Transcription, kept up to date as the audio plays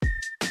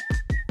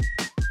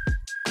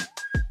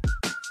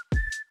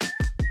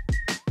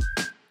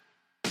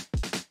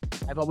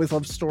I've always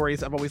loved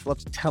stories. I've always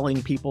loved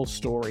telling people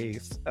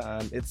stories.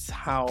 It's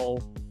how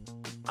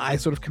I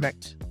sort of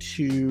connect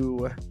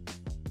to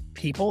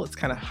people. It's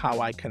kind of how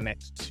I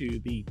connect to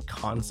the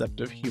concept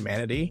of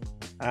humanity.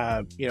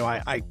 I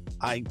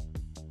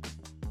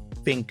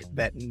think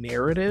that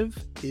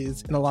narrative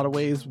is, in a lot of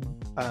ways,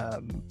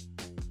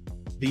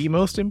 the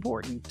most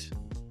important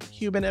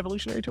human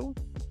evolutionary tool.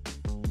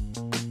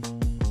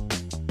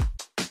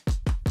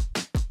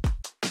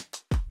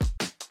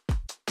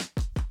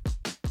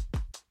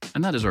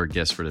 And that is our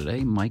guest for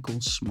today,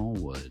 Michael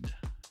Smallwood,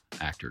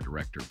 actor,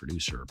 director,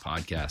 producer,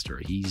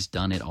 podcaster. He's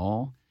done it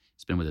all.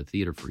 He's been with the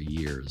theater for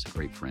years, a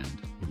great friend.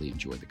 Really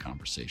enjoyed the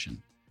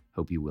conversation.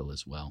 Hope you will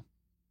as well.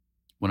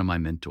 One of my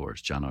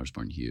mentors, John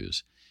Osborne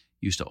Hughes,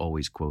 used to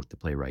always quote the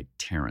playwright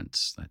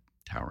Terence, that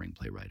towering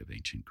playwright of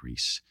ancient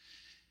Greece.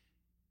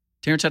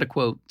 Terence had a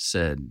quote,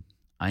 said,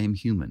 "I am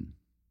human,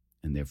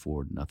 and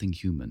therefore nothing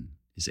human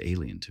is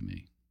alien to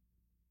me."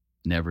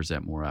 Never is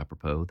that more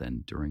apropos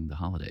than during the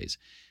holidays.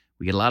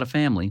 We get a lot of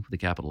family with a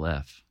capital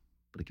F,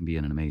 but it can be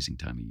an amazing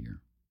time of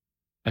year.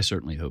 I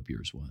certainly hope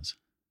yours was.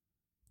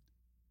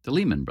 The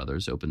Lehman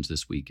Brothers opens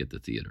this week at the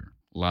theater.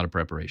 A lot of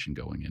preparation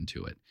going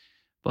into it.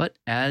 But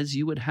as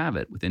you would have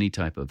it with any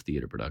type of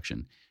theater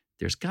production,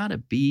 there's got to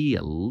be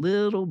a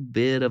little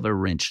bit of a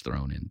wrench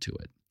thrown into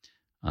it.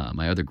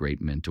 My other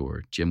great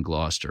mentor, Jim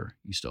Gloucester,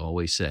 used to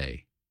always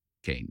say,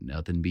 "Can't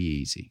nothing be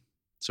easy."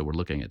 So we're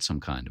looking at some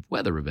kind of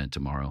weather event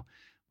tomorrow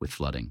with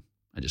flooding.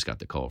 I just got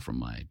the call from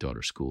my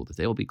daughter's school that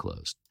they will be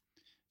closed.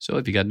 So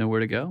if you got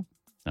nowhere to go,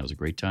 that was a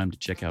great time to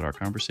check out our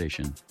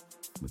conversation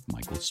with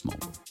Michael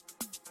Smallwood.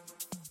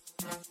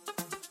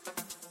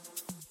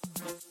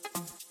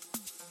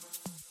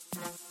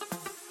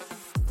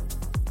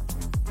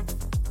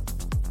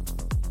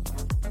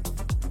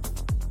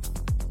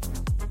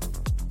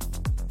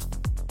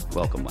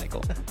 Welcome,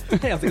 Michael.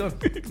 Hey, how's it going?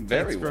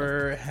 Very Thanks well.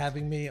 for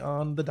having me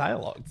on the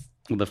dialogues.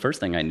 Well, the first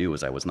thing I knew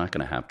was I was not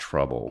going to have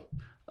trouble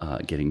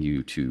getting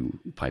you to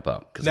pipe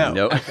up. No, I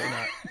know. actually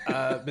not.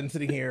 I've been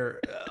sitting here,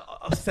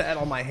 sat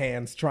on my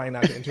hands, trying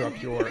not to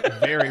interrupt your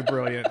very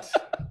brilliant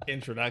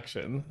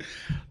introduction.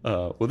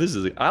 Well, this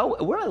is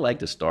where I like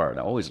to start.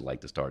 I always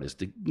like to start is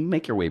to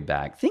make your way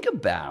back. Think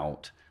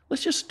about,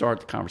 let's just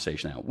start the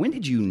conversation out. When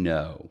did you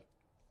know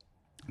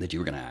that you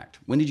were going to act?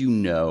 When did you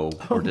know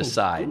or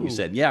decide? You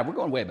said, yeah, we're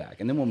going way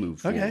back, and then we'll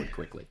move forward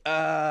quickly.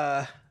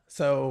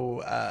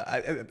 So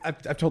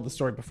I've told this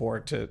story before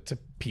to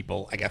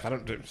people. I guess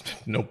there's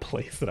no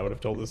place that I would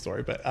have told this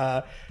story,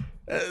 but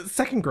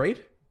second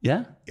grade.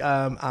 Yeah.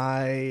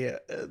 I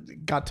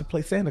got to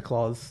play Santa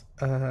Claus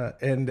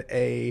in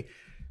a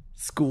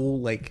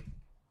school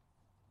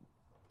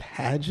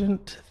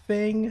pageant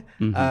thing,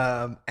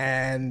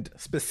 and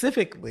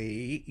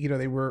specifically,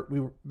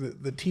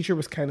 the teacher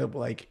was kind of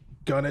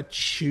gonna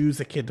choose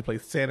a kid to play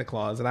Santa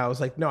Claus, and I was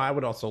like, no, I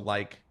would also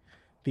like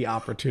the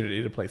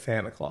opportunity to play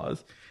Santa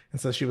Claus. And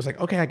so she was like,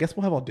 okay, I guess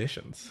we'll have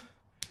auditions.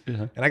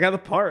 Yeah. And I got the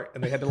part,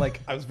 and they had to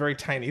I was very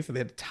tiny, so they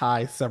had to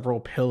tie several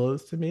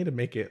pillows to me to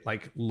make it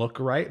look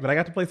right. But I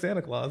got to play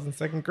Santa Claus in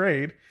second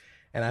grade,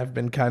 and I've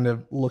been kind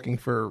of looking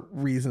for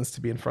reasons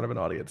to be in front of an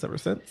audience ever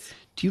since.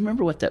 Do you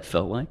remember what that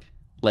felt like?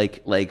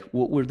 Like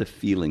what were the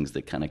feelings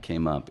that kind of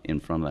came up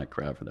in front of that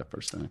crowd for that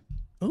first time?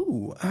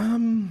 Oh,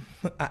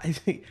 I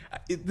think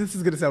this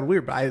is going to sound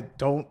weird, but I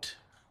don't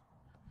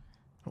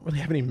really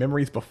have any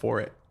memories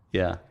before it.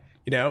 Yeah.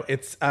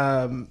 It's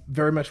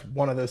very much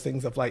one of those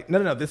things of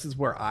no, this is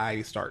where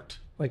I start.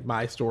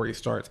 My story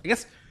starts, I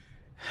guess.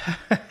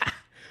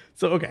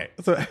 So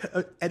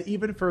an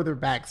even further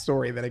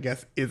backstory that I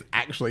guess is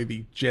actually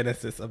the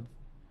genesis of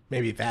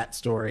maybe that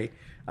story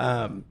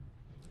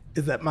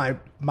is that my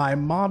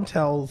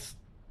mom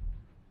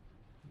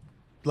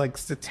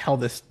likes to tell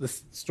this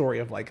story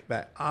of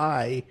that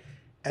I,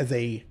 as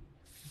a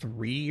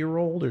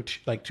 3-year-old or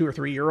 2 or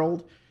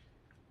 3-year-old,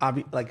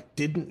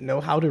 didn't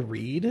know how to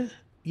read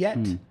yet,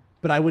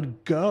 but I would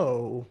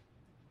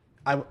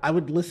I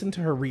would listen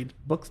to her read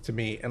books to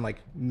me and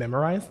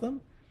memorize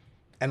them,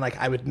 and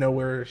I would know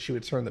where she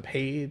would turn the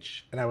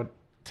page, and I would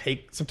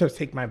sometimes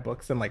take my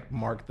books and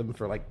mark them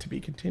for to be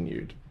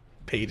continued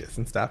pages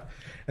and stuff.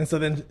 And so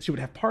then she would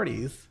have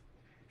parties,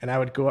 and I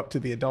would go up to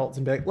the adults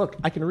and be like, look,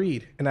 I can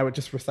read, and I would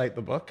just recite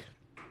the book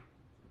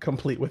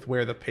complete with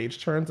where the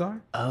page turns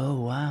are.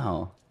 Oh,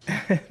 wow.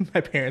 And my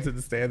parents would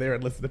just stand there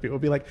and listen to people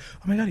be like,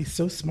 oh my God, he's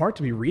so smart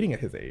to be reading at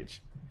his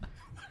age.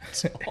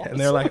 Awesome. And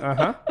they're like,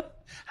 uh-huh.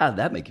 How did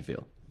that make you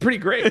feel? Pretty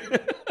great.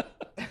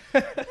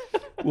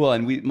 Well,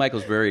 and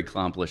Michael's a very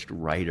accomplished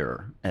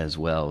writer as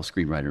well,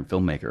 screenwriter and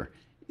filmmaker.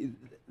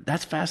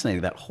 That's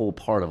fascinating, that whole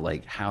part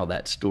of how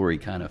that story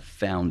kind of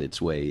found its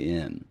way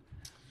in.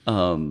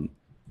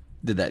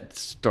 Did that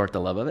start the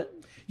love of it?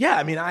 Yeah,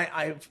 I mean,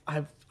 I've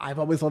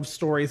always loved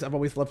stories. I've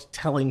always loved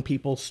telling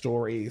people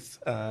stories.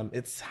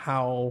 It's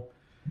how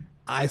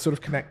I sort of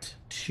connect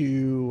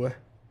to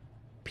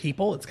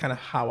people. It's kind of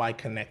how I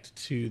connect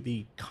to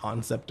the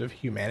concept of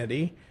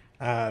humanity.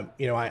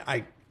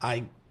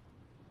 I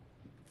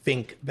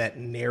think that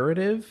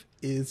narrative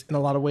is, in a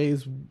lot of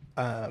ways,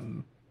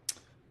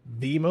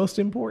 the most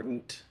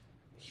important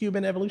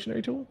human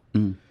evolutionary tool.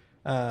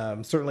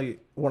 Certainly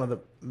one of the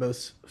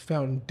most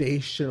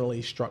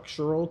foundationally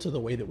structural to the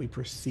way that we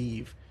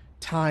perceive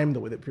time, the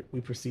way that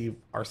we perceive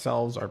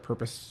ourselves, our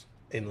purpose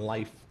in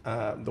life,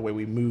 the way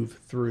we move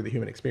through the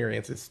human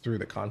experience is through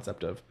the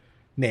concept of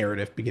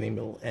narrative, beginning,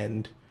 middle,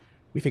 end.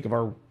 We think of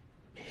our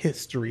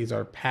histories,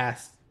 our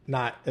past,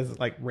 not as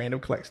like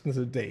random collections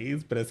of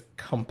days, but as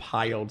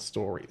compiled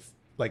stories.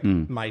 Like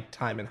my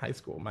time in high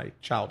school, my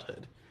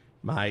childhood,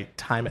 my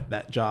time at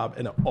that job,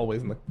 and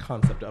always in the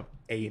concept of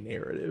a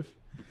narrative.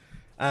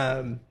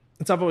 And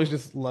so I've always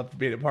just loved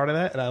being a part of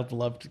that, and I've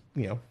loved,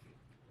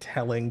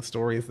 telling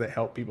stories that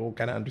help people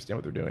kind of understand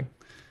what they're doing.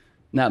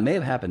 Now, it may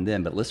have happened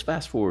then, but let's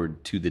fast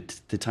forward to the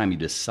time you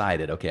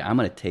decided, okay, I'm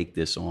going to take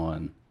this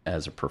on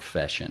as a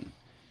profession.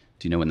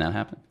 Do you know when that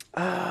happened?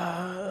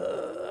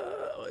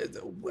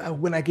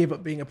 When I gave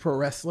up being a pro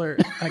wrestler,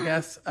 I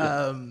guess.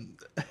 Well,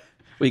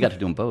 you got to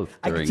do them both.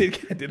 I did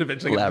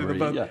eventually get to do them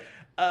both. Yeah.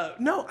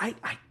 No, I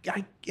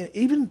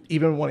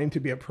even wanting to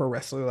be a pro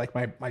wrestler, like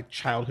my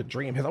childhood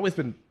dream has always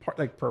been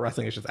like pro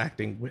wrestling is just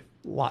acting with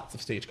lots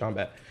of stage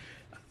combat.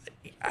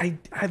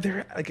 Like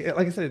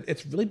I said,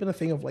 it's really been a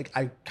thing of like,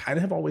 I kind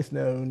of have always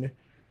known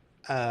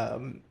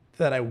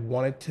that I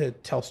wanted to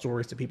tell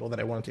stories to people, that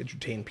I wanted to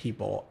entertain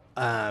people.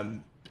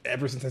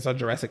 Ever since I saw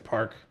Jurassic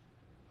Park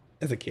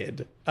as a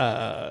kid,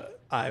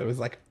 I was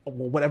like,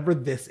 well, whatever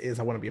this is,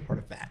 I want to be a part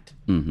of that.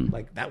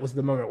 Like, that was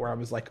the moment where I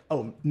was like,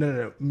 oh,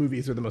 no,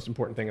 movies are the most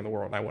important thing in the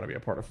world, and I want to be a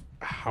part of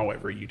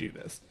however you do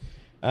this.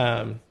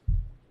 So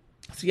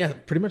yeah,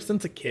 pretty much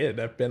since a kid,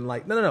 I've been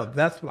like, no,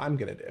 that's what I'm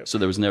going to do. So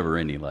there was never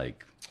any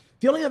like...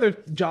 The only other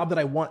job that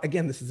I want,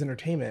 again, this is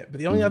entertainment, but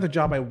the only other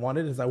job I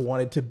wanted is I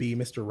wanted to be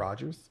Mr.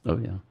 Rogers. Oh,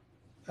 yeah.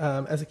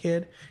 As a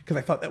kid, because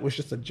I thought that was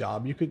just a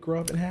job you could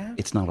grow up and have.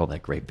 It's not all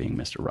that great being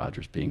Mr.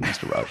 Rogers.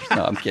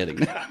 No, I'm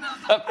kidding.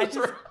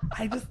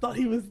 I just thought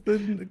he was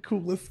the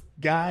coolest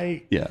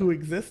guy who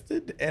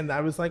existed, and I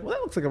was like, well,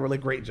 that looks like a really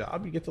great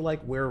job. You get to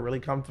like wear really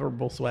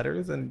comfortable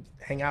sweaters and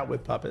hang out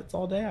with puppets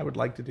all day. I would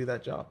like to do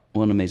that job.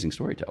 Well, an amazing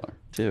storyteller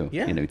too.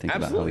 Yeah, think absolutely.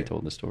 About how he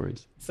told the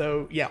stories.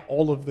 So yeah,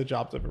 all of the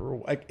jobs I've ever,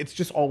 like, it's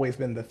just always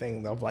been the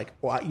thing of like,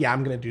 well, yeah,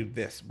 I'm going to do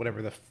this,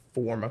 whatever the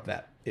form of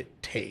that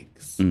it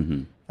takes.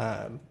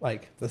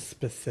 Like the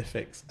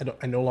specifics.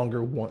 I no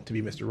longer want to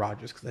be Mr.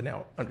 Rogers because I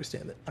now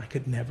understand that I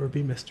could never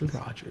be Mr.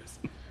 Rogers.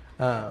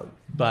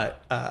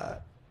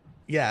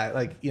 Yeah,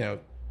 like,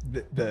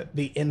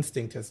 the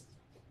instinct has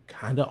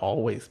kind of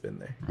always been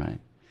there. Right.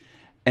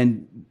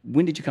 And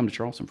when did you come to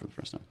Charleston for the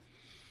first time?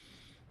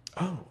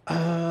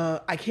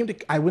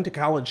 I went to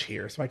college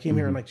here, so I came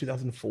here in like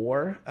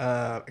 2004.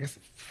 I guess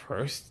the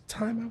first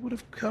time I would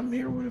have come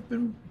here would have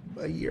been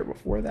a year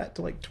before that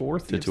to like tour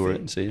CFC. To tour it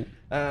and see it.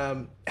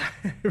 I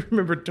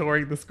remember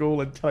touring the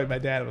school and telling my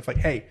dad, I was like,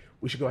 "Hey,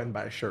 we should go ahead and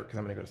buy a shirt because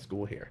I'm going to go to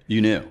school here."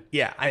 You knew?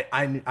 Yeah,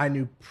 I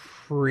knew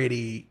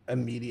pretty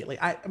immediately.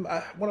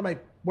 One of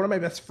my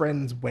best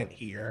friends went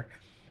here.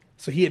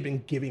 So he had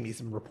been giving me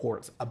some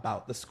reports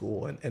about the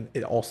school, and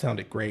it all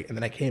sounded great. And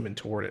then I came and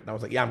toured it, and I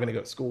was like, yeah, I'm going to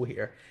go to school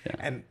here. Yeah.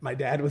 And my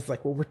dad was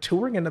like, well, we're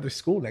touring another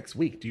school next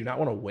week. Do you not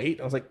want to wait?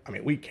 And I was like, I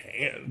mean, we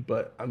can,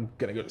 but I'm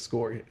going to go to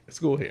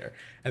school here.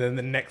 And then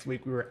the next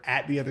week we were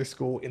at the other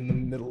school in the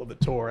middle of the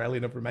tour. I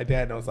leaned over to my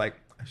dad, and I was like,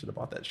 I should have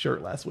bought that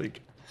shirt last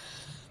week.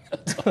 I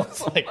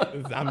was like,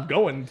 I'm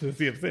going to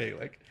CFC.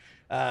 Like,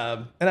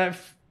 and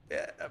I've,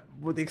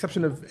 with the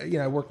exception of,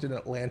 I worked in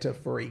Atlanta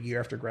for a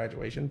year after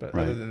graduation, but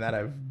other than that,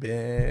 I've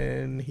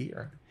been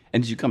here.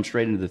 And did you come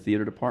straight into the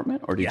theater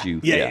department, or did you?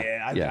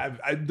 Yeah.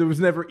 There was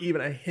never even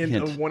a hint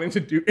of wanting to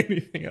do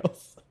anything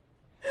else.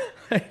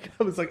 I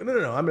was like, no,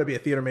 I'm going to be a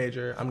theater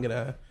major. I'm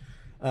gonna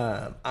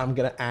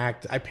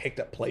act. I picked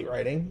up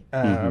playwriting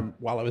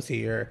while I was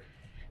here,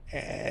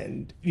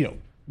 and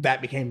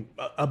that became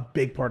a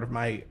big part of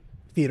my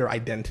theater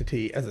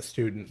identity as a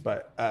student.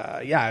 But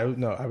I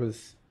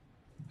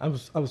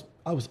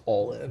was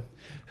all in.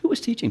 Who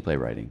was teaching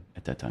playwriting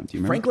at that time? Do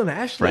you remember? Franklin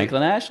Ashley.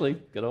 Franklin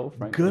Ashley. Good old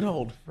Franklin. Good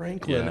old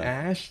Franklin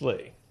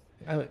Ashley.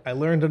 I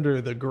learned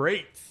under the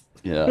greats.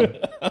 Yeah.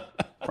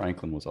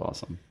 Franklin was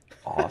awesome.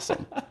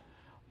 Awesome.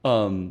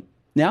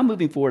 Now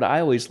moving forward, I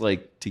always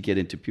like to get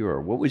into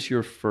Pure. What was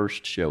your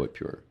first show at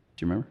Pure?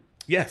 Do you remember?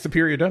 Yeah,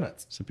 Superior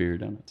Donuts. Superior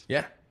Donuts.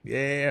 Yeah.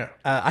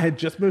 I had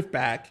just moved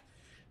back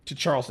to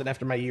Charleston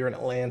after my year in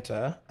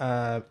Atlanta.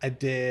 I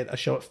did a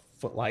show at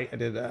Footlight. I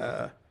did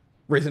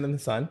Risen in the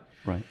Sun.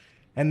 Right.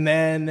 And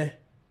then,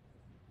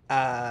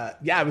 I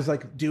was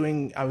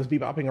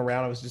bebopping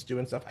around. I was just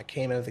doing stuff. I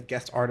came in as a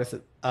guest artist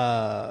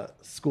at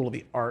School of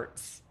the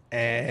Arts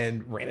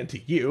and ran into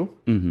you.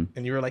 And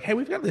you were like, hey,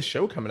 we've got this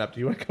show coming up. Do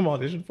you want to come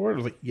audition for it? I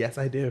was like, yes,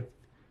 I do.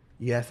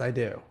 Yes, I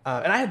do.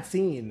 And I had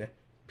seen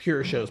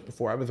Pure shows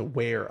before. I was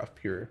aware of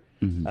Pure.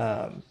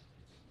 I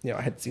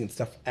had seen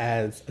stuff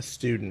as a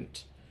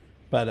student.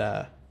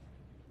 But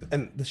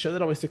and the show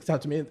that always sticks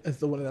out to me is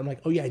the one that I'm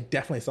like, oh yeah, I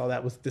definitely saw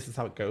that. Was This Is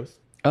How It Goes.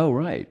 Oh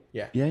right.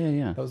 Yeah.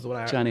 That was the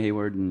one. Johnny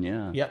Hayward and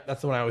Yep, that's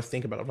the one I always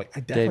think about. I'm like,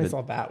 I definitely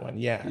saw that one.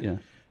 Yeah.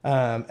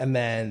 And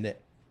then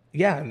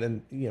yeah, and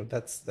then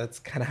that's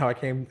kind of how I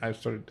came. I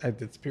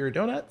did Superior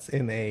Donuts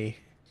in a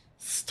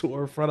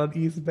storefront on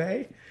East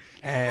Bay,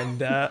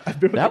 and I've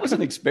been with That was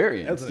an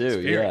experience too.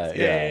 experience.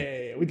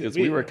 Yeah. Because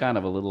we were kind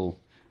of a little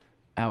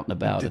out and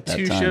about at that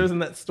two time. shows in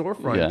that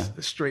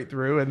storefront straight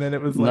through, and then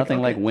it was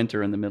nothing like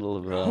winter in the middle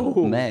of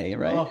May,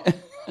 right?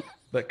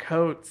 The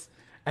coats,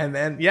 and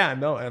then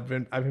I've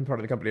been part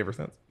of the company ever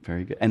since.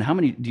 Very good. And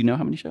do you know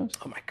how many shows?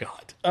 Oh my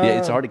God! Yeah,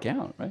 it's hard to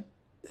count, right?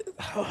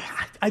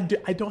 I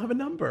don't have a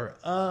number.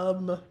 I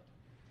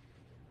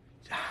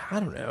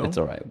don't know. It's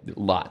all right. A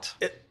lot.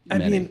 Let's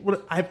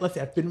see.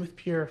 I've been with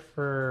Pierre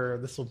for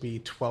this will be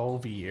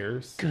 12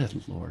 years.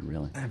 Good Lord,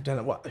 really? I've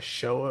done a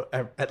show,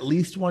 at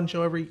least one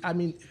show every. I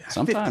mean,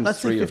 sometimes let's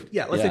say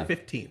 3 let's say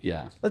 15.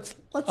 Yeah, let's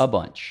a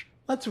bunch.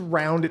 Let's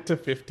round it to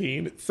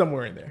 15. It's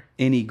somewhere in there.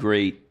 Any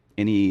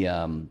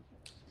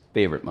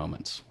favorite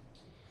moments?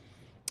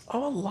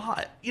 Oh, a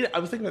lot. I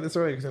was thinking about this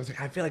earlier because I was like,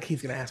 I feel like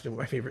he's going to ask me what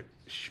my favorite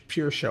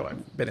pure show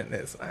I've been in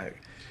is.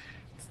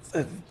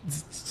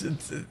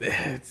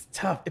 It's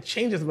tough. It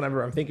changes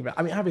whenever I'm thinking about.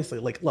 I mean, obviously,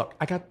 look,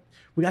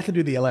 we got to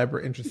do the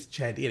elaborate interest of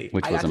Chad Didi,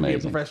 which I was got amazing.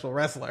 To be a professional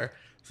wrestler,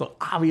 so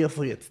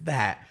obviously it's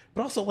that.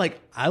 But also,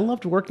 I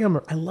loved working on.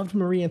 I loved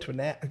Marie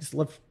Antoinette. I just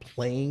loved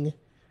playing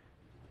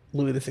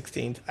Louis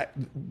XVI.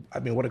 I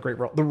mean, what a great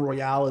role. The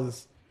Royale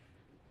is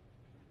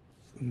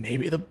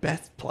maybe the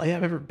best play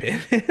I've ever been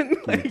in.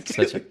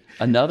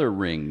 Another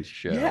Ring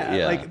show.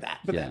 Yeah, like that.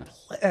 But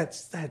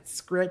that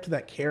script,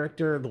 that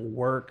character, the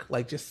work,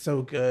 just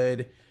so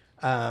good.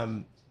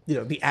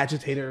 The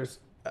Agitators,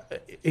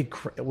 it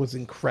was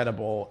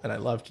incredible, and I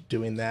loved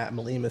doing that.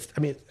 Malimist.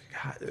 I mean,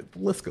 God, the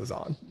list goes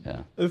on.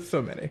 Yeah, there's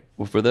so many.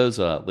 Well, for those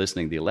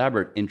listening, The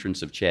Elaborate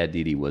Entrance of Chad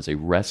Didi was a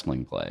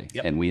wrestling play,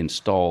 and we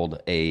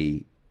installed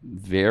a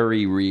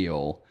very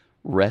real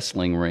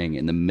wrestling ring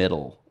in the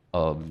middle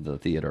of the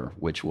theater,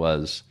 which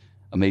was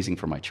amazing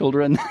for my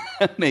children,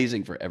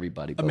 amazing for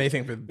everybody.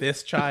 Amazing for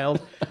this child.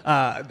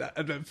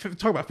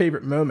 Talk about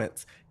favorite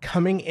moments.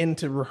 Coming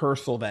into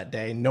rehearsal that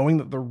day, knowing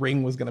that the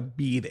ring was going to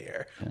be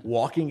there,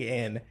 walking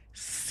in,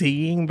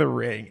 seeing the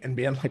ring, and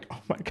being like, oh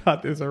my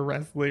God, there's a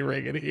wrestling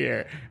ring in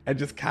here, and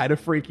just kind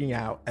of freaking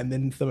out. And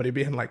then somebody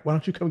being like, why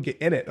don't you come get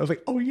in it? And I was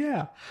like, oh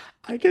yeah,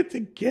 I get to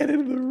get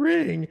in the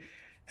ring.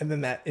 And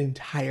then that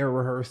entire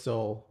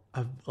rehearsal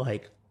of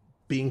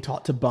being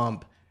taught to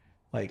bump,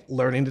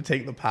 learning to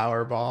take the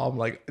power bomb,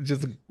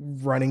 just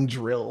running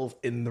drills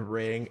in the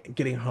ring,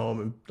 getting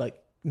home and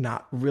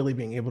not really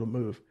being able to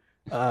move.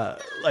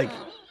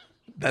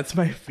 That's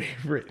my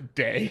favorite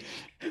day.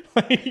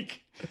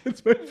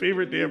 It's my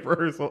favorite day of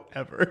rehearsal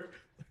ever.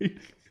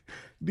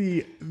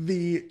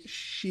 The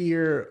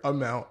sheer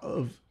amount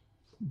of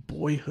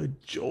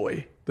boyhood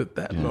joy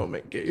that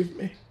moment gave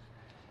me.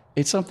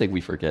 It's something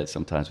we forget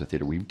sometimes with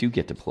theater. We do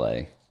get to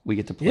play. We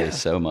get to play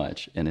so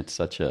much, and it's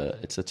such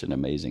an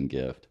amazing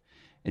gift.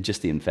 And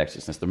just the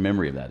infectiousness, the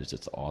memory of that is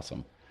just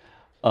awesome.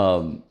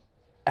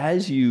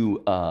 As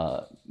you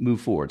move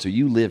forward, so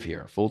you live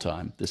here full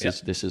time. This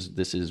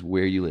is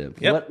where you live.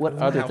 Yep. What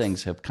other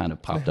things have kind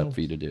of popped up for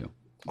you to do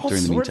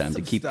during the meantime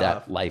to keep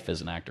that life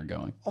as an actor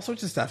going? All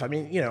sorts of stuff. I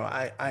mean,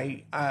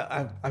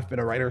 I've been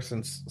a writer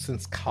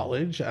since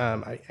college.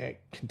 I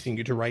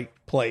continue to write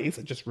plays.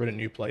 I just wrote a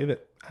new play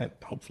that I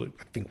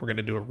think we're going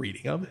to do a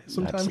reading of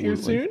sometime here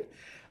soon.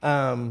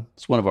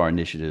 It's one of our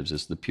initiatives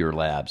is the Pure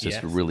Labs, is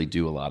to really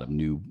do a lot of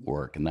new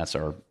work. And that's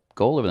our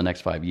goal over the next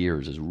 5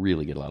 years, is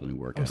really get a lot of new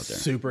work out there.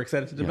 Super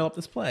excited to develop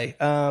this play.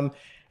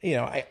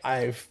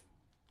 I've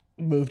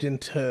moved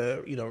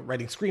into,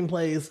 writing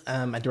screenplays.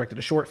 I directed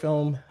a short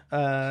film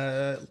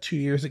 2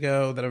 years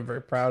ago that I'm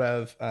very proud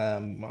of.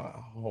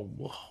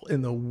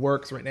 In the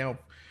works right now,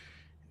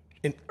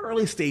 in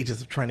early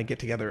stages of trying to get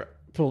together,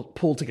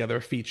 pull together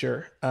a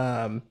feature.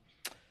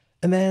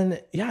 And then,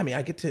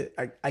 I get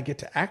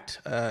to act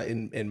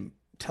in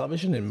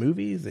television and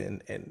movies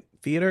and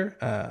theater.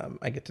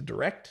 I get to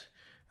direct.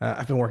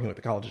 I've been working with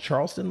the College of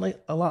Charleston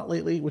a lot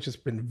lately, which has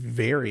been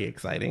very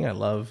exciting. I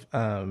love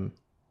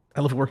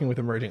working with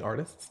emerging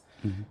artists.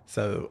 Mm-hmm.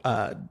 So,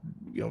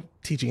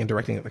 teaching and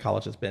directing at the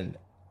college has been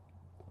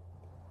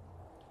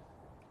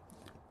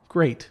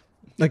great.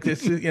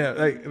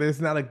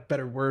 There's not a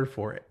better word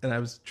for it. And I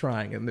was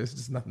trying, and there's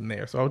just nothing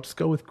there. So I'll just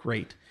go with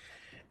great.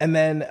 And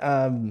then,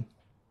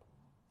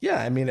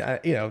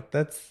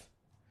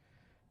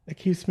 that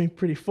keeps me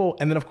pretty full.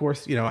 And then, of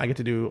course, I get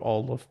to do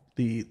all of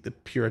the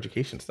pure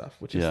education stuff,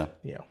 which is,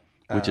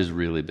 which has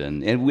really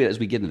been, and as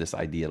we get into this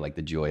idea,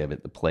 the joy of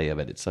it, the play of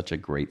it, it's such a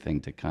great thing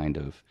to kind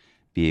of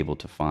be able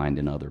to find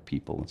in other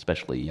people,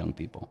 especially young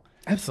people.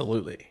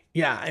 Absolutely.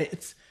 Yeah. I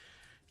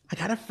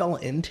kind of fell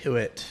into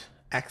it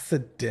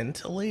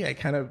accidentally. I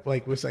kind of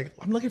was I'm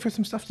looking for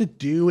some stuff to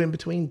do in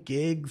between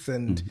gigs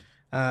and,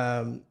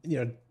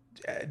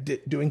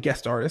 doing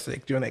guest artists,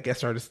 doing that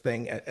guest artist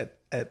thing at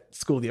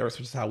School of the Arts,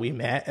 which is how we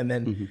met. And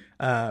then,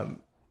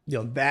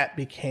 that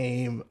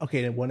became,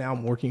 okay, well, now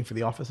I'm working for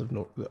the Office of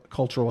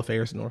Cultural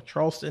Affairs in North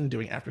Charleston,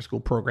 doing after school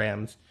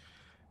programs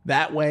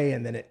that way.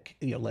 And then it,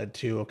 led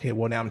to, okay,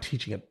 well, now I'm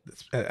teaching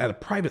at a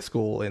private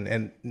school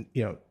and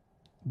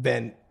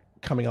then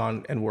coming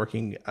on and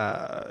working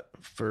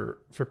for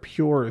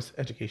Pure's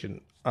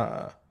education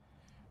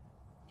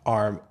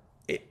arm,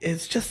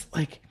 it's just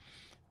like,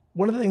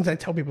 one of the things I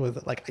tell people is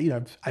that, like, you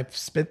know, I've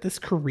spent this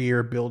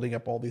career building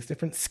up all these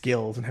different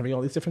skills and having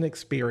all these different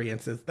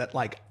experiences that,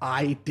 like,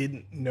 I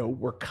didn't know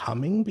were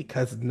coming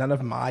because none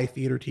of my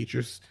theater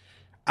teachers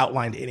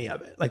outlined any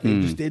of it. Like, they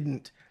just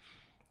didn't,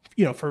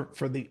 you know,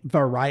 for the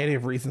variety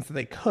of reasons that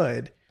they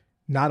could.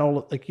 Not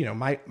all, like, you know,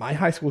 my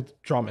high school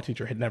drama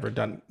teacher had never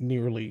done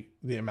nearly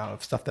the amount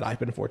of stuff that I've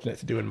been fortunate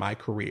to do in my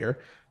career.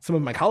 Some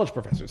of my college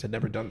professors had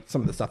never done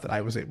some of the stuff that I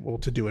was able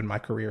to do in my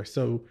career.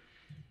 So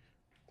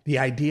the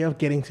idea of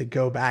getting to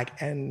go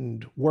back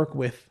and work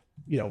with,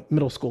 you know,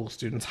 middle school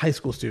students, high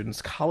school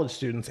students, college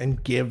students,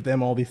 and give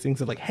them all these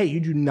things of like, hey, you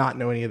do not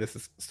know any of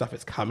this stuff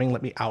is coming.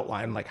 Let me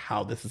outline like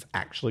how this is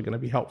actually going to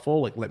be helpful.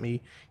 Like, let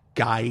me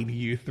guide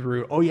you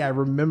through. Oh yeah, I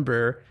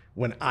remember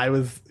when I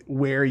was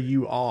where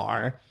you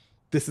are.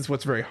 This is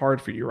what's very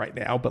hard for you right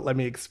now, but let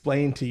me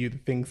explain to you the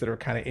things that are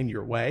kind of in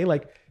your way.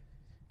 Like,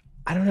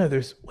 I don't know.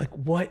 There's like,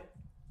 what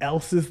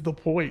else is the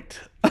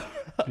point?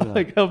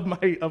 Like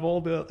of all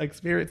the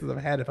experiences I've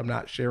had if I'm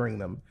not sharing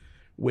them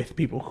with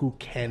people who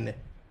can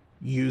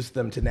use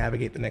them to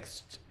navigate the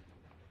next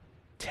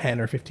 10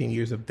 or 15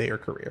 years of their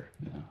career.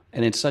 Yeah.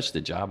 And it's such the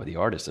job of the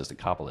artist is to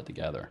couple it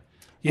together.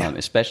 Yeah.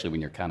 Especially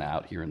when you're kind of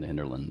out here in the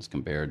hinterlands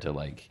compared to,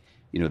 like,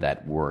 you know,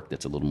 that work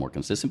that's a little more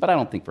consistent. But I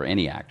don't think for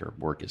any actor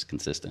work is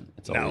consistent.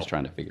 It's always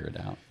trying to figure it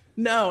out.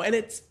 No, and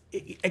it's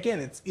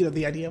you know,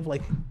 the idea of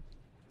like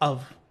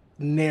of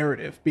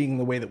narrative being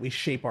the way that we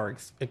shape our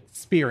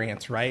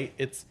experience, right?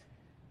 It's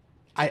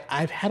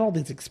I've had all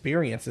these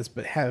experiences,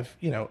 but have,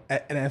 you know,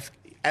 and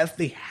as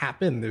they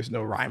happen, there's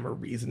no rhyme or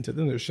reason to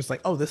them. There's just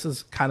like, oh, this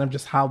is kind of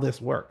just how this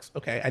works.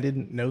 Okay, I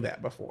didn't know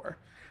that before,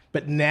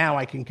 but now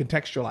I can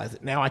contextualize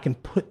it. Now I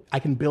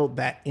can build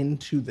that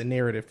into the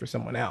narrative for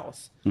someone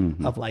else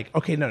of like,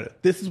 okay, no,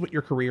 this is what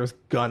your career is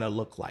gonna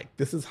look like.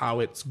 This is how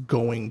it's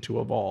going to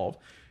evolve,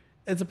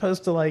 as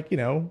opposed to like, you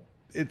know,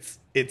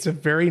 it's a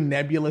very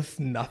nebulous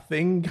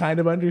nothing kind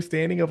of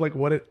understanding of like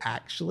what it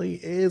actually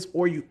is,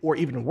 or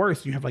even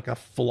worse, you have like a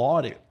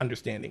flawed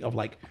understanding of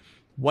like,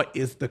 what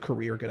is the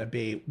career going to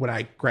be when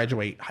I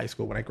graduate high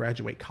school, when I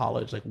graduate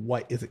college? Like,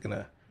 what is it going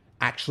to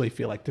actually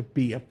feel like to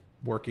be a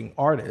working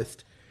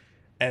artist?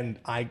 And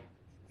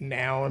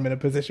now I'm in a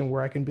position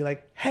where I can be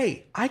like,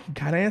 hey, I can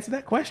kind of answer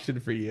that question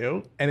for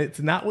you, and it's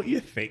not what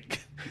you think.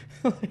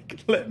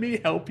 Like, let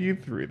me help you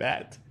through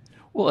that.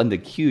 Well, and the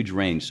huge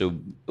range. So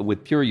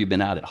with Pure, you've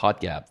been out at Hot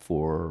Gap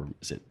for,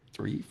 is it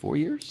 3-4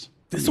 years?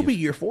 This will be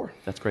year 4.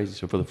 That's crazy.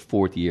 So for the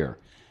 4th year.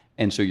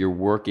 And so you're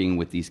working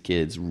with these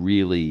kids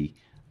really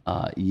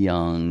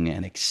young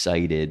and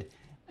excited.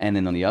 And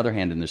then on the other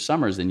hand, in the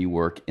summers, then you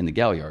work in the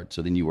Galliard.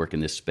 So then you work in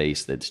this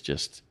space that's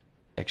just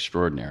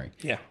extraordinary.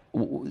 Yeah.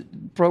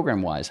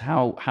 Program-wise,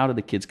 how do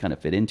the kids kind of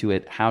fit into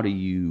it? What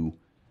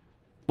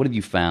have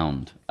you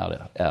found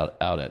out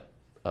at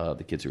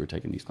the kids who are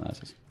taking these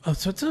classes? Oh,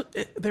 so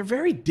they're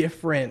very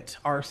different.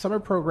 Our summer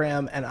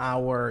program and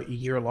our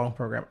year-long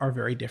program are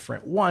very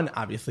different. One,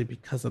 obviously,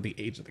 because of the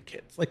age of the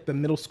kids. Like the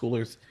middle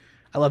schoolers,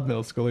 I love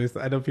middle schoolers.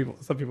 I know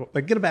some people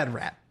like get a bad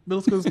rap.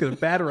 Middle schoolers get a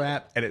bad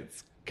rap, and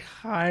it's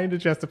kind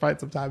of justified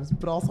sometimes,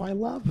 but also I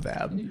love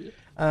them.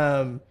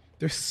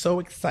 They're so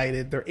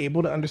excited. They're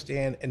able to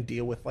understand and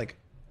deal with like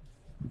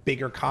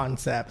bigger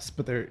concepts,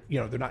 but they're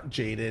not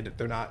jaded.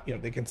 They're not,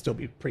 they can still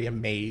be pretty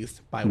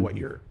amazed by what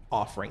you're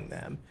offering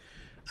them.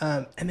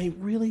 And they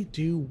really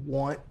do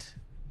want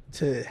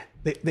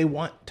they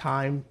want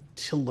time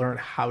to learn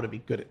how to be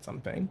good at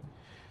something.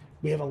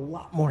 We have a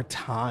lot more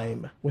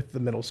time with the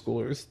middle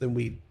schoolers than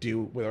we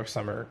do with our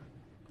summer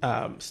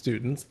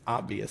students,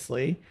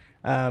 obviously.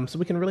 So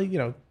we can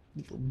really,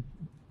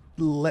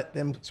 let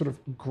them sort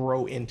of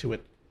grow into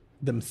it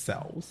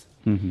themselves.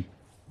 Mm-hmm.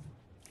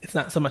 It's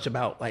not so much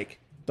about like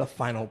the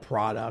final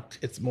product.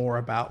 It's more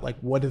about like,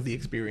 what is the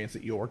experience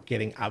that you're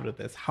getting out of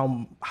this?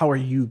 How are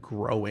you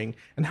growing?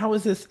 And how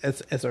is this,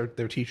 as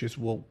their teachers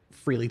will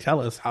freely tell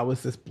us, how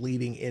is this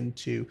bleeding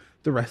into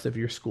the rest of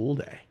your school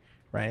day,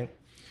 right?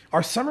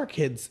 Our summer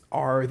kids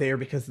are there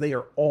because they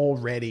are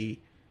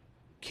already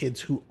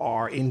kids who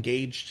are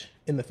engaged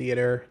in the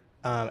theater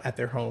at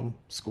their home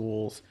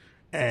schools,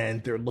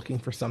 and they're looking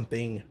for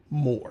something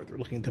more. They're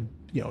looking to,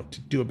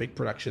 to do a big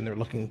production. They're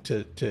looking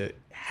to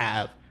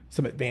have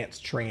some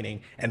advanced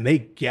training, and they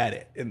get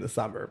it in the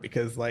summer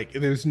because like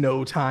there's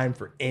no time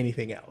for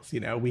anything else.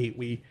 We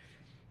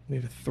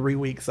have a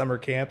 3-week summer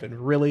camp, and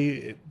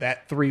really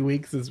that 3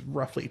 weeks is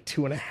roughly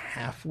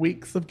 2.5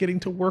 weeks of getting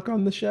to work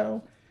on the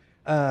show.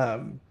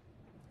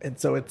 And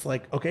so it's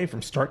like, okay,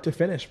 from start to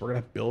finish, we're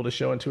going to build a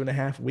show in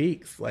 2.5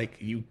 weeks. Like,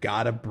 you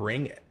got to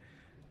bring it.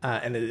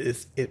 And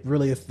it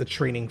really is the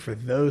training for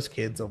those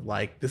kids of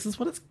like, this is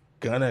what it's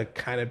going to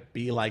kind of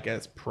be like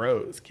as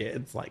pros,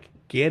 kids. Like,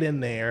 get in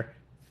there,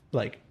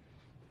 like,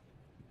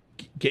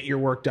 get your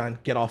work done,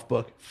 get off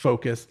book,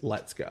 focus,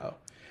 let's go.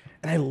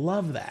 And I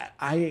love that.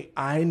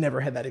 I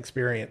never had that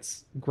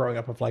experience growing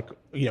up of like,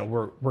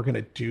 we're going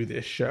to do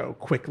this show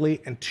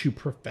quickly and to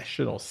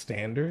professional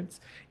standards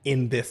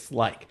in this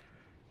like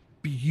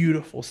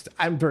beautiful.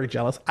 I'm very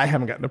jealous. I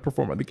haven't gotten to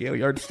perform on the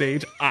Gaillard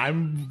stage.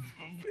 I'm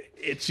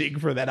itching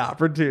for that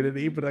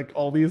opportunity, but like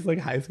all these like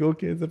high school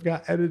kids have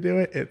gotten to do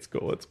it. It's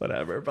cool. It's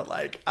whatever. But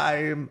like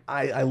I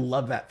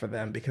love that for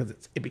them because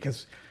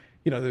because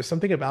there's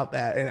something about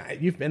that,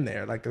 and you've been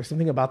there. Like there's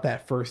something about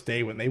that first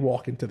day when they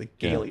walk into the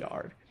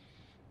Gaillard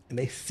and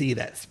they see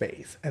that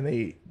space,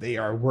 and they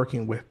are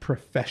working with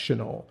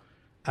professional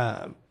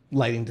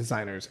lighting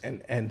designers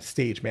and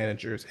stage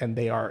managers, and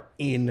they are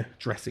in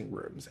dressing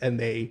rooms, and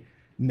they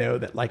know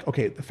that like,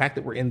 okay, the fact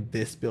that we're in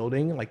this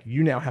building, like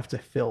you now have to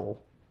fill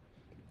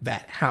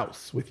that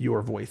house with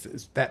your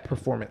voices. That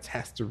performance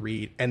has to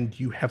read, and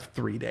you have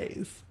 3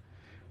 days.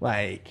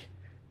 Like,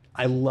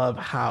 I love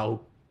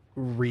how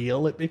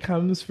real it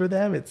becomes for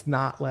them. It's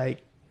not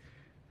like,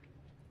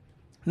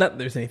 not that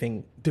there's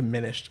anything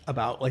diminished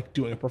about like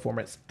doing a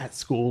performance at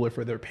school or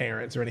for their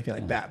parents or anything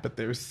like that, but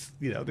there's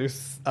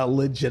a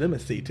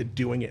legitimacy to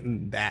doing it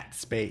in that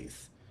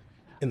space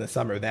in the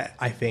summer that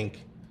I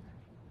think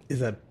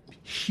is a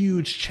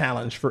huge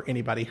challenge for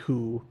anybody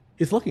who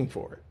is looking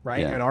for it,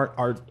 right? And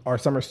our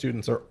summer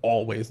students are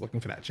always looking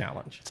for that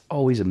challenge. It's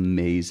always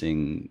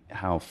amazing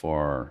how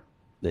far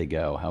they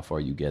go, how far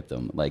you get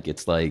them. Like,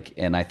 it's like,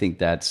 and I think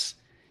that's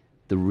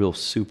the real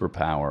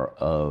superpower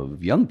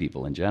of young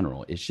people in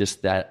general. It's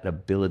just that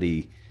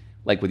ability,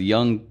 like with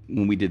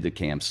when we did the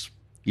camps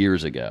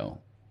years ago,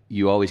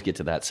 you always get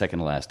to that second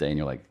to last day and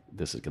you're like,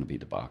 this is going to be a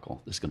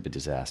debacle. This is going to be a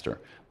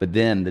disaster. But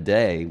then the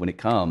day when it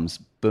comes,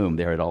 boom,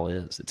 there it all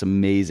is. It's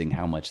amazing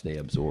how much they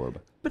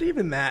absorb. But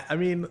even that, I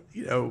mean,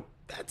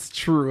 that's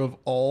true of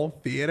all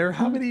theater.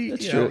 How many?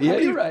 That's true. Yeah,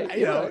 you're right.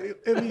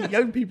 I mean,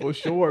 young people,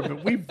 sure,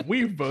 but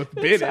we've both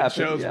been at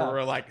shows where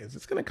we're like, is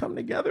this going to come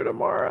together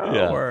tomorrow?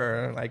 Yeah.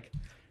 Or like,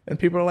 and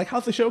people are like,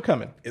 how's the show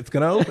coming? It's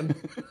going to open.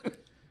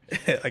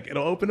 Like,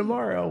 it'll open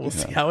tomorrow. We'll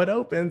see how it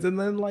opens, and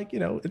then like,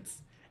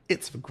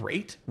 it's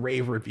great.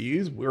 Rave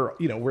reviews.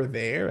 We're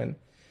there, and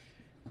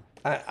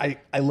I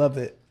love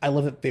it. I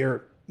love that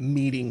they're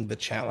meeting the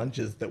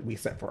challenges that we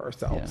set for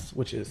ourselves,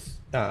 which is,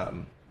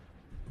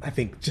 I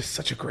think, just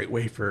such a great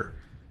way for,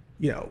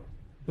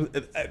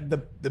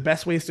 the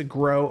best ways to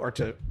grow are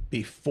to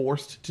be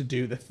forced to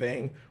do the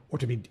thing, or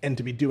to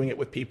be doing it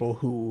with people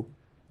who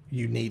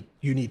you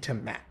need to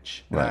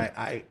match. Right.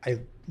 I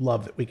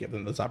love that we give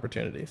them those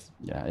opportunities.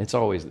 Yeah, it's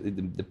always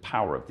the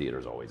power of theater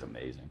is always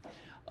amazing.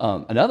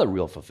 Another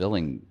real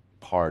fulfilling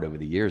part over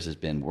the years has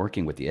been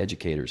working with the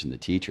educators and the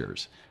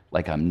teachers.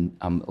 Like I'm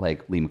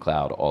like Lee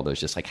McLeod, all those,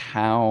 just like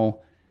how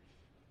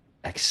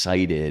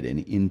excited and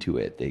into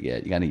it they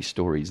get. You got any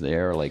stories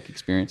there, like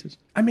experiences?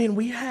 I mean,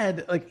 we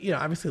had like,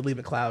 obviously Lee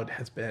McLeod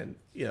has been,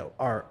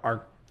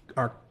 our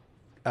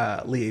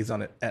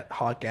liaison at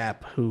Hot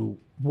Gap, who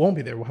won't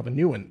be there. We'll have a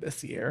new one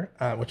this year,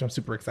 which I'm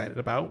super excited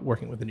about,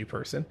 working with a new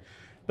person.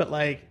 But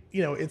like,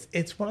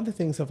 it's one of the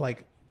things of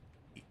like,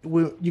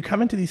 when you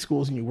come into these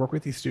schools and you work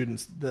with these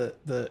students,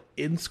 the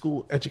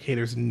in-school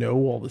educators know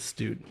all the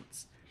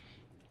students.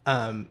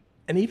 And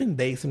even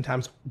they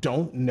sometimes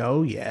don't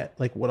know yet,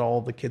 like, what all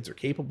the kids are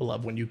capable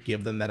of when you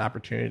give them that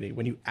opportunity,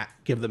 when you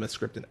give them a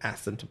script and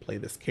ask them to play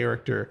this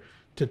character,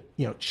 to,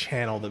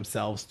 channel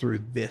themselves through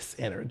this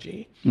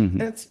energy.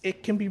 Mm-hmm. And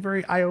it can be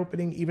very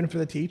eye-opening even for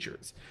the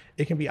teachers.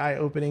 It can be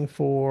eye-opening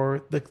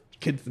for the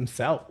kids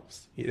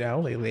themselves.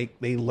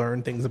 They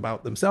learn things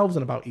about themselves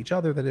and about each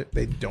other that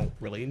they don't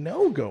really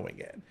know going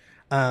in.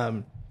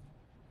 And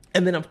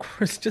then, of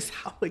course, just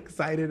how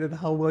excited and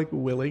how like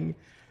willing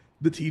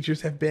the teachers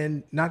have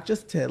been, not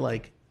just to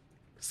like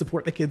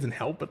support the kids and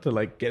help, but to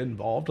like get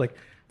involved. Like,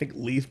 I think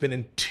Lee's been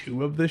in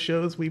 2 of the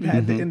shows we've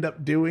had to end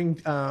up doing,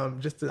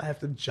 just to have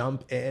to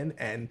jump in,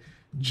 and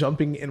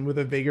jumping in with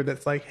a vigor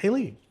that's like, hey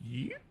Lee,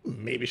 you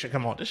maybe should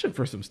come audition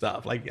for some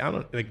stuff. Like, I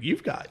don't, like,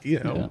 you've got,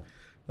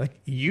 like,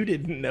 you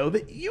didn't know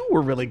that you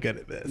were really good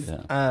at this.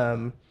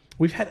 Yeah.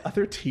 We've had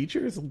other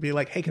teachers be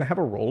like, hey, can I have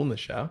a role in the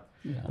show?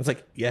 Yeah. It's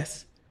like,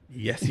 yes,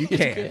 you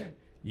can.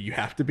 You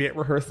have to be at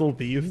rehearsal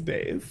these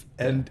days,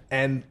 and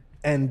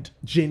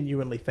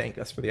genuinely thank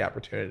us for the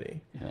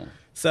opportunity. Yeah.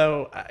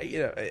 So,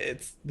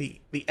 it's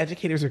the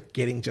educators are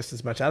getting just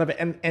as much out of it.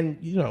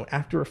 And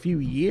after a few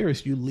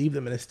years, you leave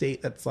them in a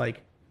state that's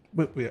like,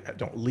 we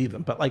don't leave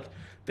them, but like,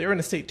 they're in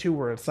a state too,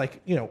 where it's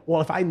like,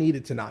 well, if I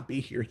needed to not be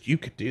here, you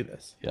could do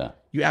this. Yeah.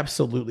 You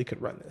absolutely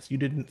could run this. You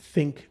didn't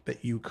think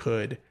that you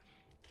could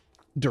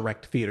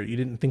direct theater. You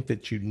didn't think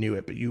that you knew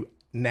it, but you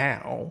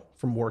now,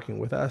 from working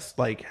with us,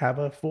 like, have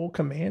a full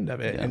command of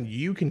it, and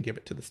you can give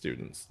it to the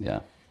students.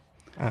 Yeah.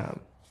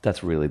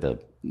 That's really the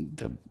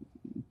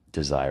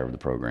desire of the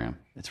program.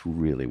 It's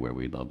really where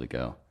we'd love to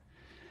go.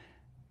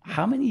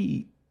 How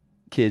many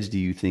kids do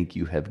you think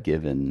you have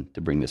given,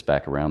 to bring this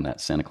back around, that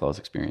Santa Claus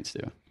experience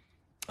to?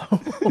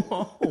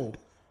 Oh,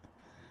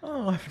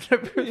 I've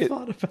never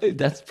thought about it.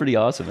 That's pretty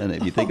awesome, isn't it?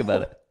 If you think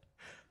about it.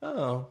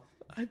 Oh,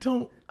 I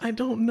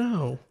don't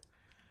know.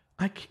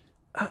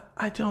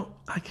 I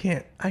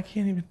can't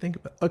even think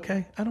about.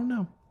 Okay, I don't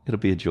know. It'll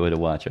be a joy to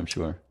watch, I'm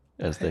sure,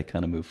 as they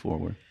kind of move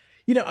forward.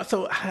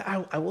 So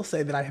I will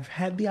say that I have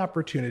had the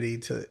opportunity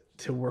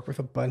to work with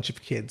a bunch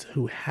of kids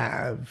who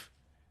have,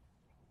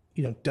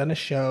 done a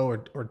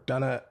show or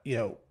done a,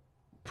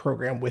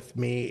 program with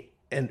me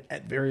and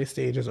at various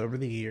stages over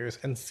the years,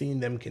 and seen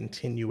them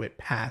continue it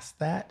past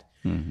that,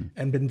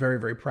 and been very,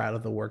 very proud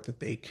of the work that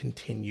they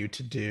continue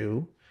to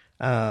do.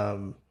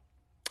 I'm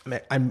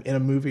in a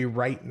movie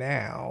right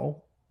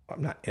now.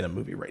 I'm not in a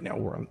movie right now.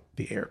 We're on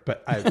the air,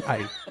 but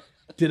I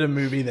did a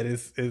movie that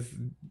is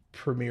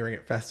premiering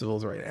at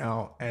festivals right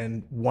now,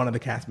 and one of the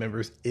cast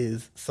members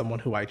is someone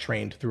who I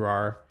trained through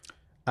our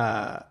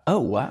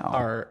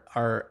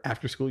our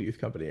after school youth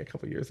company a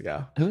couple years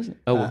ago. Who is it?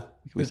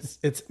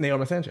 It's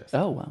Naomi Sanchez.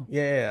 Oh wow.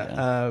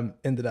 Yeah.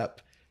 Ended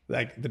up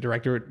like the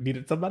director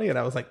needed somebody, and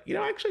I was like,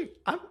 actually,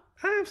 I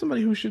have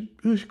somebody who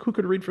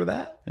could read for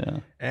that. Yeah.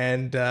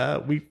 And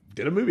we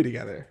did a movie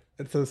together,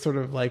 and so sort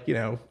of like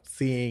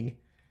seeing,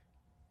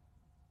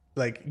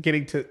 like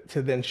getting to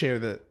then share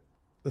the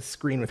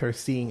screen with her,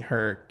 seeing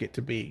her get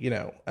to be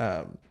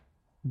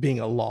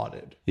being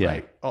allotted,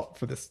 right,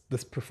 for this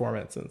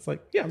performance, and it's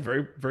like, I'm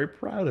very, very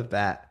proud of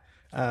that.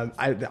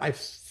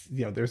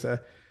 There's a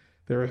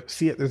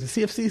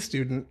CFC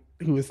student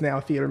who is now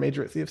a theater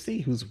major at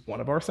CFC who's one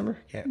of our summer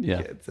camp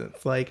kids, and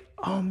it's like,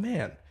 oh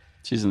man,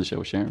 she's in the show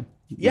with Sharon.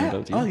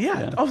 Yeah. Oh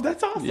yeah. Oh,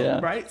 that's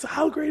awesome, right? So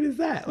how great is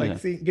that?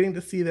 Like getting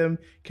to see them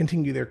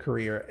continue their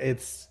career.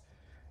 It's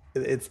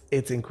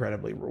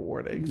incredibly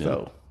rewarding. Yeah.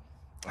 So,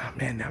 oh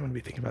man, now I'm gonna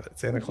be thinking about that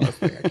Santa Claus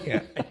thing. I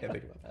can't think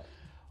about that.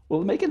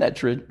 Well, making that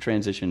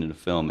transition into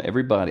film,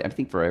 everybody, I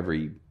think for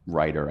every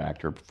writer,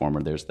 actor,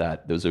 performer, there's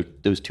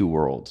those two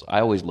worlds. I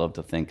always love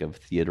to think of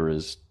theater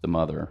as the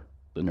mother,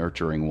 the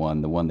nurturing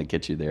one, the one that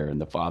gets you there,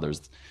 and the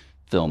father's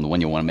film, the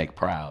one you want to make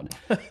proud.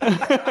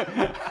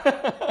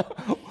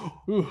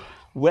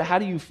 How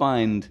do you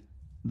find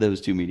those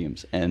two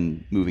mediums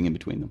and moving in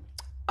between them?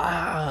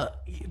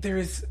 There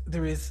is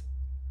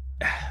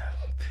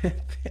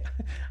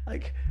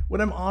like when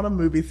I'm on a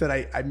movie set,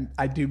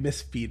 I do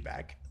miss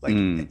feedback. Like,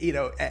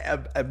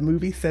 a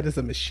movie set is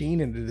a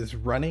machine, and it is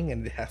running,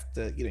 and it has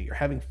to, you're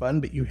having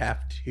fun, but you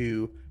have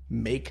to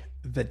make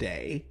the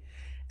day,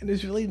 and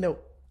there's really no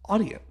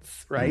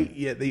audience, right?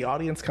 Yeah, the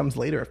audience comes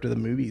later after the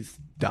movie's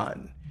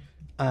done.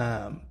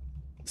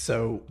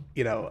 So,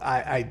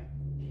 I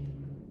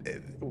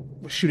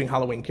shooting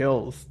Halloween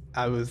Kills,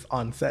 I was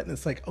on set, and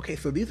it's like, okay,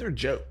 so these are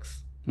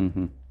jokes.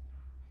 And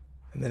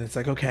then it's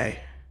like,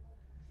 okay,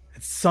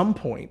 at some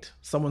point,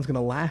 someone's going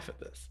to laugh at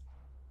this.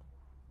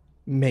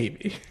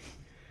 Maybe.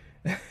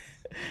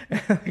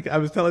 Like, I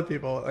was telling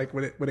people, like,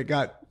 when it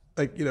got,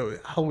 like,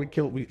 Halloween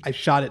Kills, I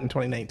shot it in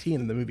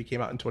 2019, and the movie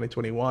came out in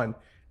 2021.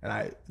 And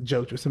I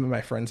joked with some of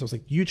my friends. I was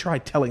like, you try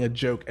telling a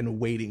joke and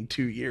waiting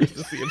 2 years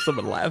to see if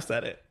someone laughs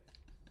at it.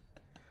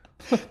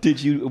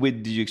 Did you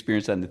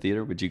experience that in the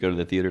theater? Would you go to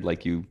the theater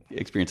like you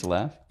experienced a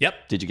laugh?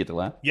 Yep. Did you get the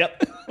laugh?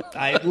 Yep.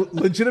 I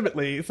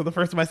legitimately. So the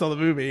first time I saw the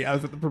movie, I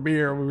was at the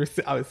premiere.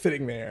 I was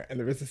sitting there, and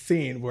there was a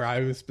scene where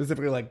I was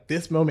specifically like,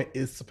 "This moment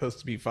is supposed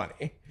to be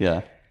funny."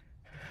 Yeah.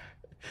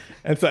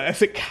 And so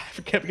as it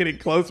kept getting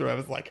closer, I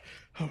was like,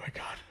 "Oh my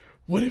god,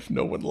 what if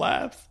no one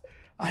laughs?"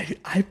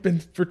 I've been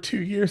for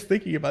 2 years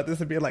thinking about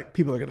this and being like,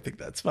 people are gonna think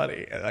that's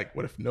funny, and like,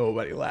 what if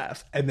nobody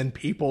laughs? And then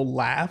people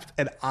laughed,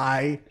 and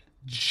I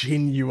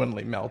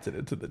genuinely melted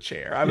into the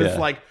chair. I was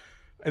like,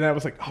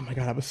 oh my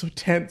god, I was so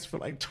tense for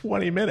like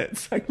 20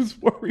 minutes. I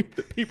was worried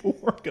that people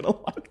weren't gonna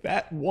like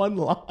that one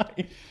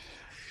line.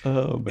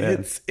 Oh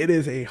man, it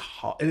is, and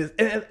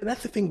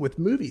that's the thing with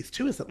movies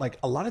too, is that like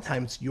a lot of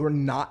times you're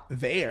not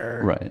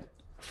there, right,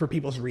 for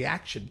people's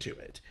reaction to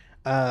it.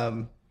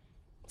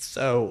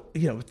 So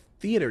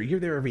theater, you're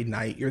there every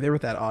night. You're there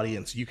with that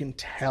audience. You can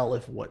tell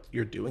if what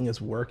you're doing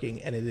is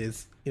working, and it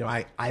is.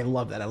 I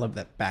love that. I love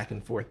that back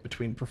and forth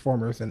between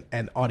performers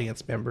and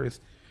audience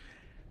members.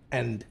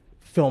 And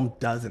film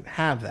doesn't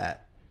have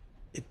that.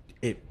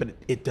 But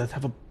it does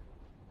have a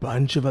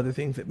bunch of other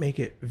things that make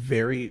it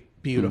very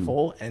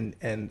beautiful.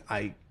 And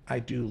I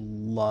do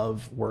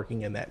love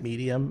working in that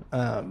medium.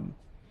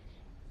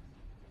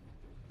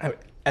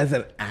 As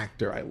an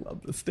actor, I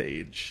love the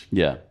stage.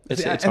 Yeah,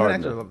 it's hard. As an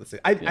actor, I love the stage.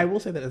 I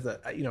will say that as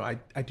I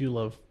do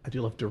love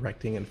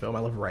directing and film. I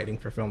love writing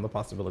for film. The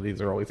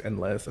possibilities are always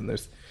endless, and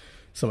there's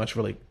so much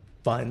really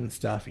fun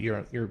stuff.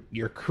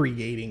 You're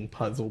creating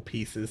puzzle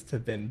pieces to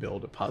then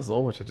build a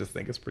puzzle, which I just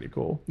think is pretty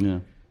cool. Yeah.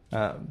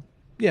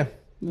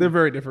 They're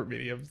very different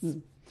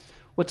mediums.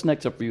 What's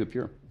next up for you at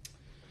Pure?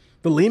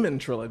 The Lehman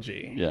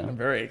Trilogy. Yeah. I'm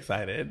very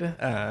excited.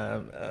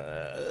 I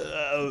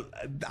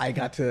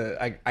got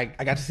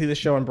to see the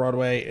show on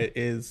Broadway. It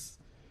is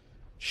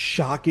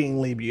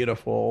shockingly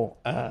beautiful,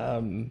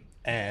 and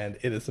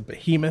it is a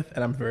behemoth,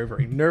 and I'm very,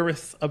 very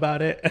nervous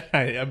about it.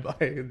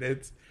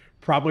 It's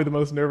probably the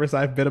most nervous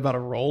I've been about a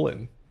role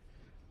in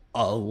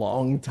a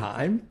long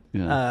time.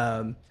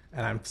 Yeah.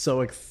 And I'm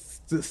so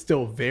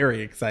still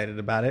very excited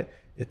about it.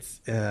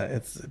 It's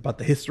about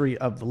the history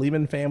of the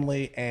Lehman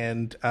family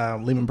and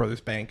Lehman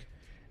Brothers Bank,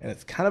 and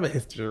it's kind of a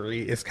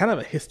history. It's kind of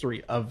a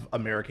history of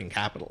American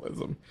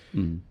capitalism,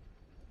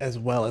 as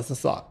well as the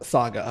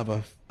saga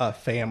of a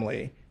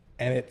family,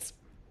 and it's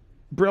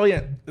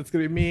brilliant. It's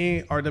going to be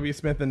me, R.W.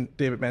 Smith, and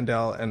David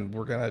Mandel, and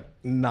we're going to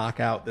knock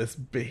out this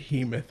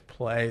behemoth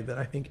play that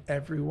I think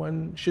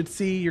everyone should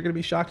see. You're going to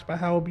be shocked by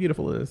how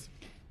beautiful it is.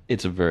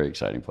 It's a very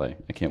exciting play.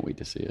 I can't wait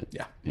to see it.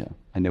 Yeah.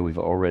 I know we've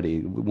already,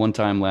 one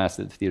time last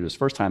at the theaters,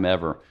 first time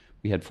ever,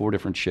 we had 4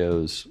 different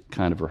shows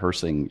kind of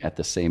rehearsing at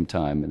the same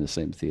time in the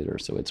same theater.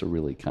 So it's a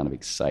really kind of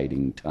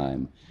exciting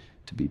time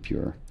to be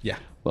pure. Yeah.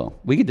 Well,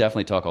 we could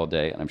definitely talk all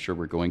day, and I'm sure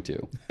we're going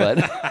to.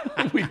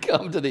 But we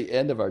come to the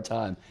end of our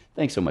time.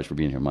 Thanks so much for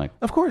being here, Mike.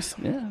 Of course.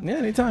 Yeah,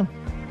 anytime.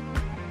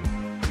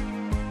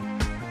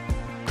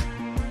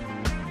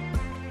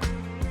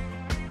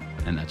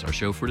 And that's our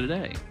show for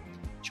today.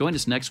 Join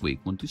us next week.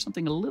 We'll do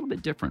something a little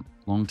bit different.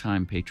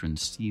 Longtime patron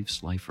Steve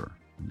Slifer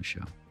on the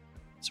show.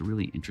 It's a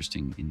really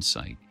interesting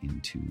insight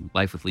into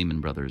life with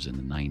Lehman Brothers in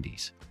the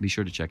 90s. Be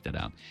sure to check that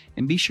out.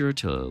 And be sure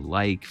to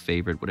like,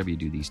 favorite, whatever you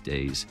do these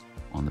days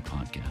on the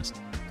podcast.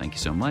 Thank you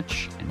so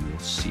much, and we'll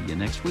see you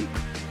next week.